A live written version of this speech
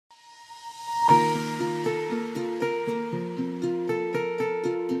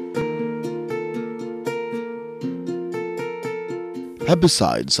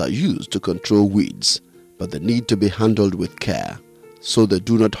Herbicides are used to control weeds, but they need to be handled with care so they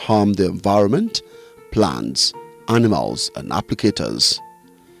do not harm the environment, plants, animals and applicators.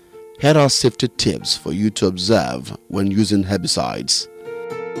 Here are safety tips for you to observe when using herbicides.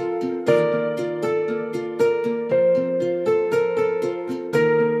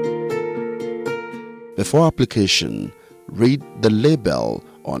 Before application, read the label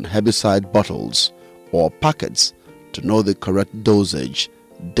on herbicide bottles or packets to know the correct dosage,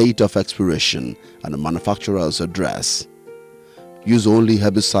 date of expiration and the manufacturer's address. Use only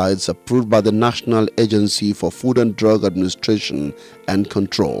herbicides approved by the National Agency for Food and Drug Administration and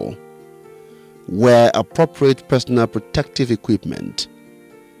Control. Wear appropriate personal protective equipment.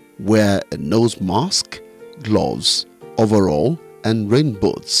 Wear a nose mask, gloves, overall and rain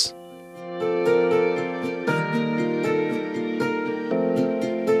boots.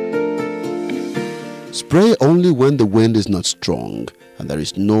 Spray only when the wind is not strong and there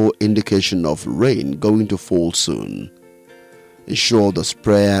is no indication of rain going to fall soon. Ensure the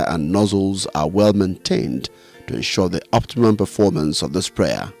sprayer and nozzles are well maintained to ensure the optimum performance of the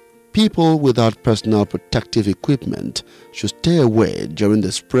sprayer. People without personal protective equipment should stay away during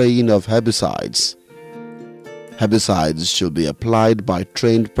the spraying of herbicides. Herbicides should be applied by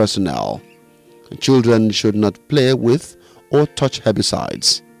trained personnel. Children should not play with or touch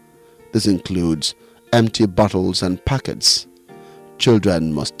herbicides. This includes empty bottles and packets.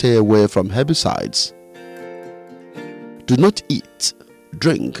 Children must stay away from herbicides. Do not eat,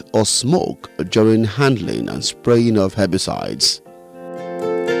 drink or smoke during handling and spraying of herbicides.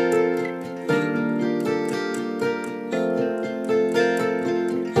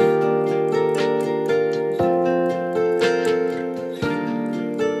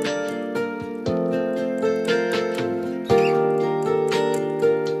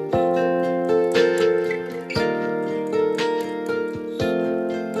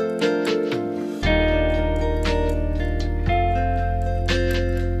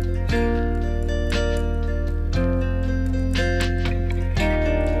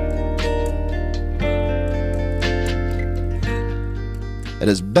 It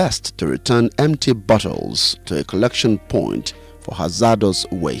is best to return empty bottles to a collection point for hazardous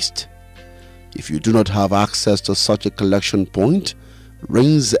waste. If you do not have access to such a collection point,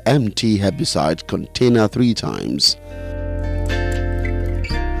 rinse the empty herbicide container 3 times.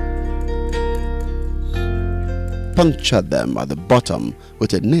 Puncture them at the bottom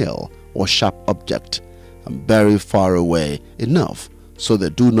with a nail or sharp object and bury far away enough so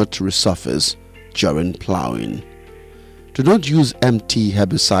they do not resurface during plowing. Do not use empty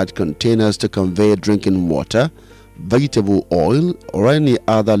herbicide containers to convey drinking water, vegetable oil or any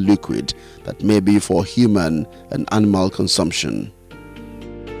other liquid that may be for human and animal consumption.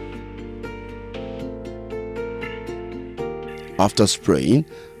 After spraying,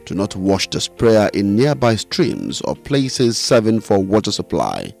 do not wash the sprayer in nearby streams or places serving for water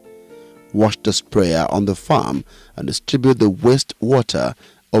supply. Wash the sprayer on the farm and distribute the waste water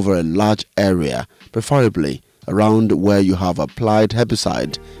over a large area, preferably around where you have applied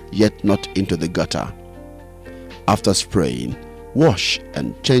herbicide yet not into the gutter. After spraying, wash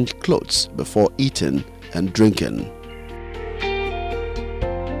and change clothes before eating and drinking.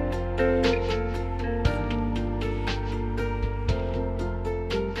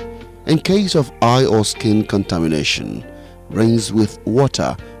 In case of eye or skin contamination, rinse with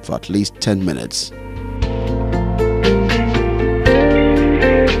water for at least 10 minutes.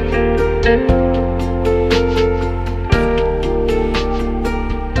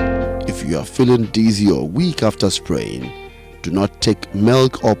 If you are feeling dizzy or weak after spraying, do not take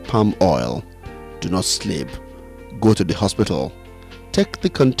milk or palm oil. Do not sleep. Go to the hospital. Take the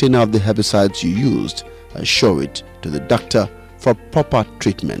container of the herbicides you used and show it to the doctor for proper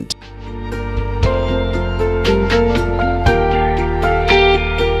treatment.